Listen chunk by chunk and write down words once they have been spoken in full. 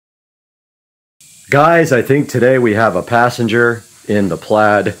Guys, I think today we have a passenger in the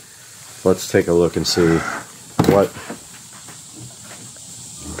Plaid. Let's take a look and see what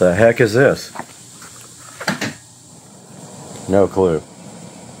the heck is this. No clue.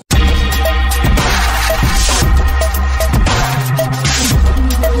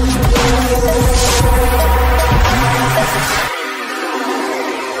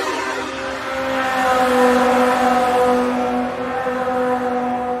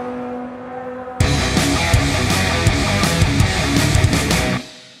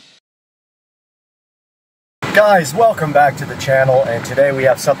 Guys, welcome back to the channel, and today we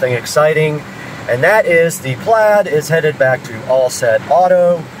have something exciting, and that is the Plaid is headed back to Alset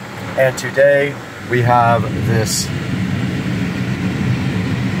Auto, and today we have this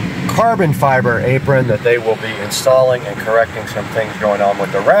carbon fiber apron that they will be installing and correcting some things going on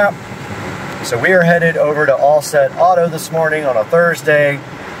with the wrap. So we are headed over to Alset Auto this morning on a Thursday.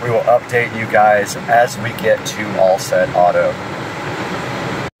 We will update you guys as we get to Alset Auto.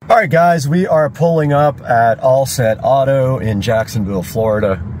 Alright guys, we are pulling up at Alset Auto in Jacksonville,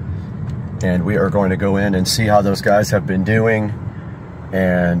 Florida, and we are going to go in and see how those guys have been doing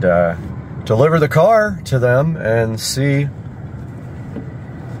and deliver the car to them and see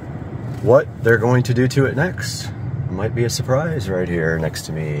what they're going to do to it next. It might be a surprise right here next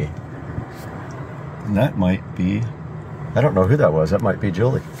to me. And that might be, I don't know who that was, that might be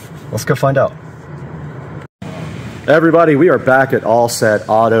Julie. Let's go find out. Everybody, we are back at Alset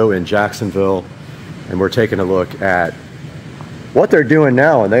Auto in Jacksonville, and we're taking a look at what they're doing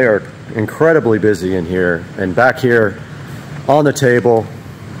now, and they are incredibly busy in here. And back here on the table,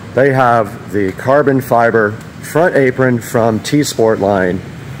 they have the carbon fiber front apron from Sportline,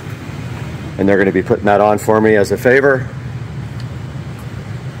 and they're going to be putting that on for me as a favor,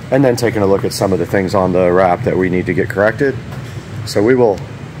 and then taking a look at some of the things on the wrap that we need to get corrected. So we will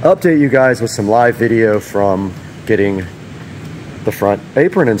update you guys with some live video from getting the front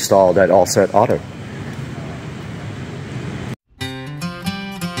apron installed at Alset Auto.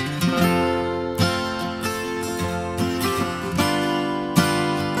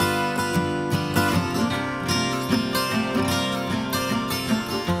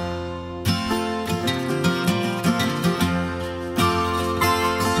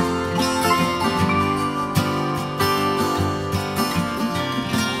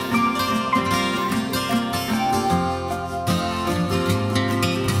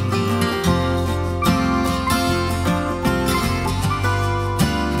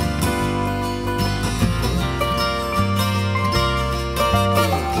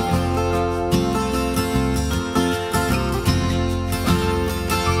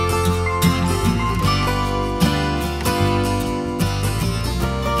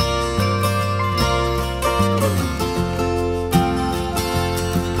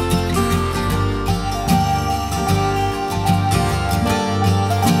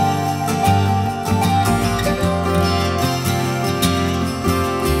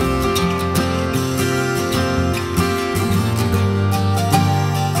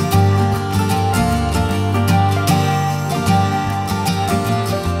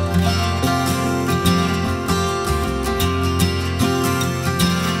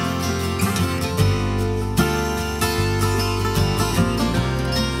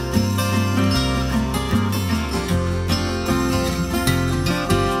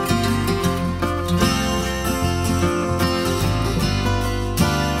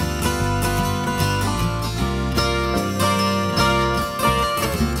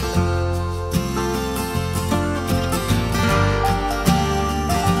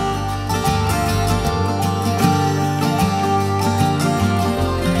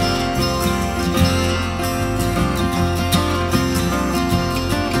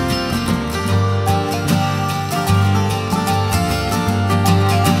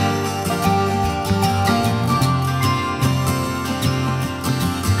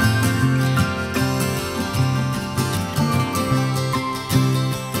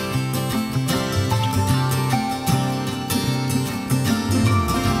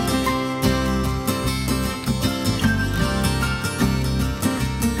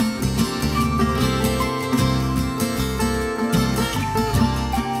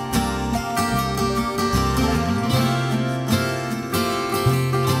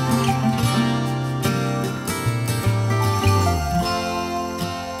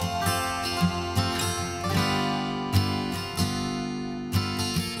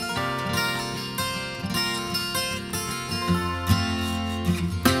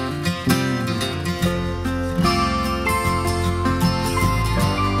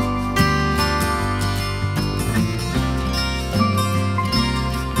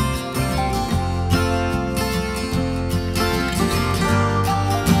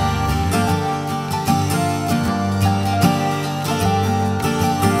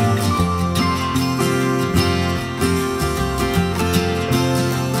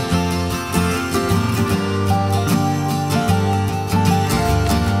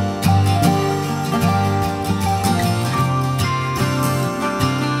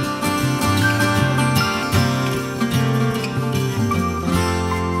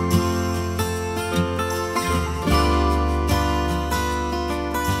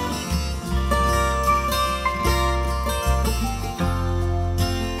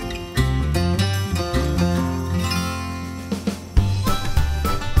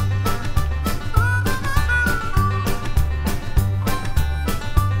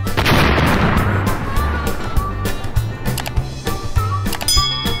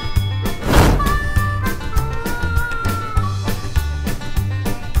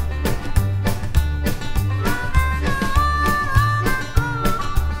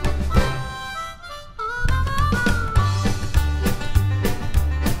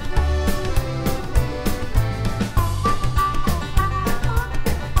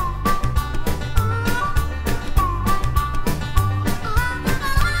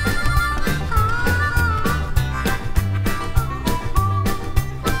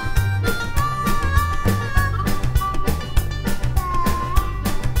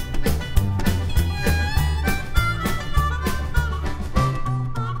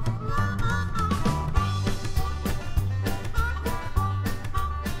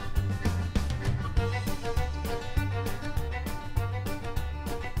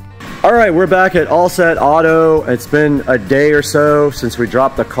 All right, we're back at Alset Auto. It's been a day or so since we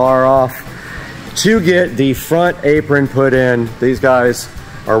dropped the car off to get the front apron put in. These guys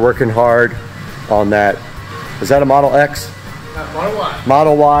are working hard on that. Is that a Model X? Model Y.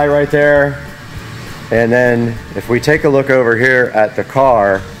 Model Y right there. And then if we take a look over here at the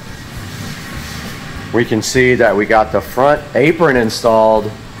car, we can see that we got the front apron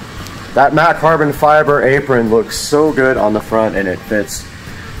installed. That matte carbon fiber apron looks so good on the front, and it fits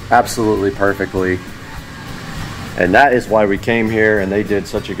absolutely perfectly. And that is why we came here, and they did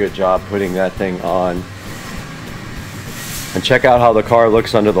such a good job putting that thing on. And check out how the car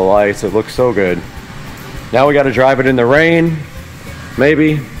looks under the lights. It looks so good. Now we got to drive it in the rain,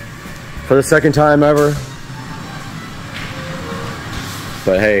 maybe for the second time ever.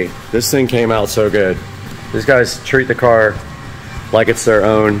 But hey, this thing came out so good. These guys treat the car like it's their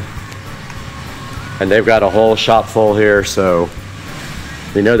own, and they've got a whole shop full here, so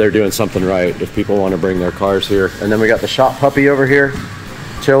they know they're doing something right if people want to bring their cars here. And then we got the shop puppy over here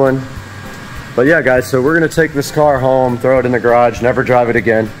chilling. But yeah, guys, so we're gonna take this car home, throw it in the garage, never drive it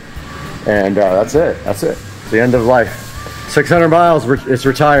again, and that's it. That's it. It's the end of life. 600 miles, it's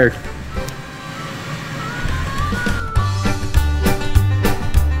retired.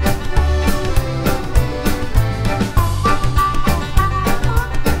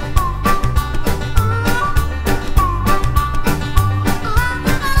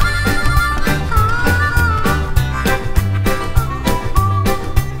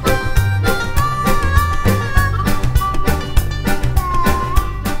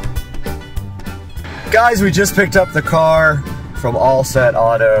 Guys, we just picked up the car from Alset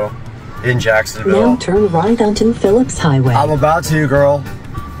Auto in Jacksonville. Now turn right onto Phillips Highway. I'm about to, girl.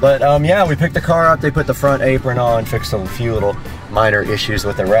 But yeah, we picked the car up. They put the front apron on, fixed a few little minor issues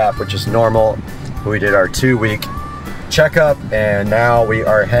with the wrap, which is normal. We did our 2-week checkup, and now we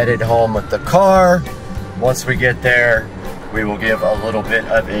are headed home with the car. Once we get there, we will give a little bit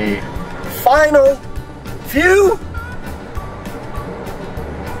of a final view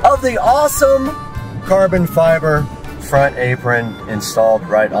of the awesome carbon fiber front apron installed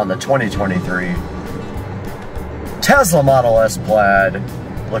right on the 2023 Tesla Model S Plaid.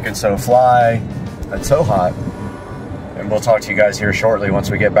 Looking so fly and so hot. And we'll talk to you guys here shortly once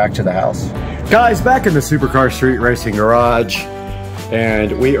we get back to the house. Guys, back in the Supercar Street Racing Garage,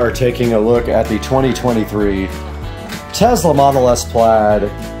 and we are taking a look at the 2023 Tesla Model S Plaid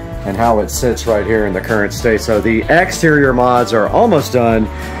and how it sits right here in the current state. So the exterior mods are almost done.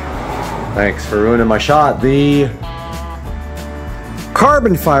 Thanks for ruining my shot. The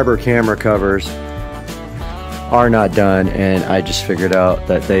carbon fiber camera covers are not done, and I just figured out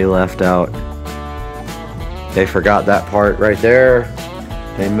that they left out, they forgot that part right there.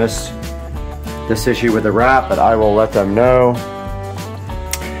 They missed this issue with the wrap, but I will let them know.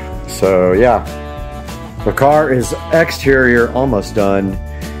 So yeah, the car is exterior almost done.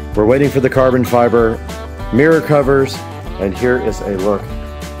 We're waiting for the carbon fiber mirror covers, and here is a look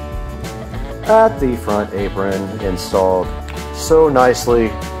at the front apron installed so nicely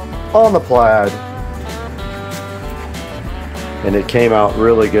on the Plaid, and it came out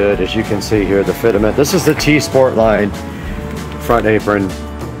really good. As you can see here, the fitment, this is the T Sportline front apron,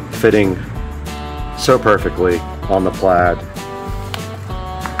 fitting so perfectly on the Plaid.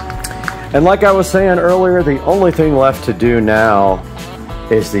 And like I was saying earlier, the only thing left to do now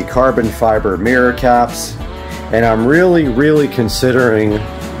is the carbon fiber mirror caps, and I'm really considering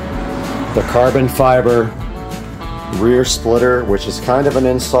the carbon fiber rear splitter, which is kind of an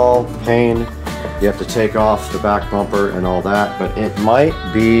install pain. You have to take off the back bumper and all that, but it might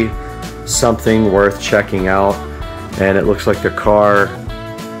be something worth checking out. And it looks like the car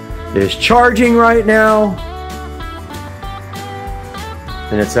is charging right now,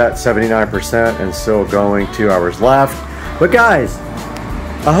 and it's at 79% and still going. 2 hours left. But guys,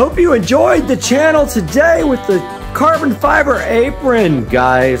 I hope you enjoyed the channel today with the carbon fiber apron,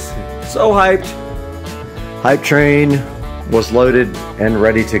 guys. So hyped. Hype train was loaded and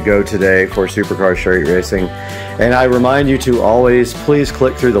ready to go today for Supercar Street Racing. And I remind you to always please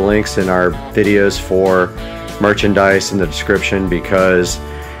click through the links in our videos for merchandise in the description, because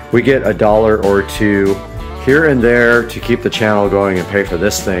we get $1 or $2 here and there to keep the channel going and pay for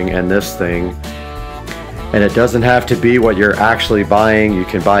this thing and this thing. And it doesn't have to be what you're actually buying. You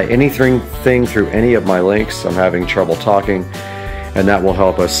can buy anything through any of my links. I'm having trouble talking. And that will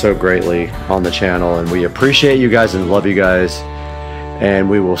help us so greatly on the channel. And we appreciate you guys and love you guys. And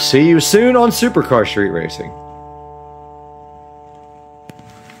we will see you soon on Supercar Street Racing.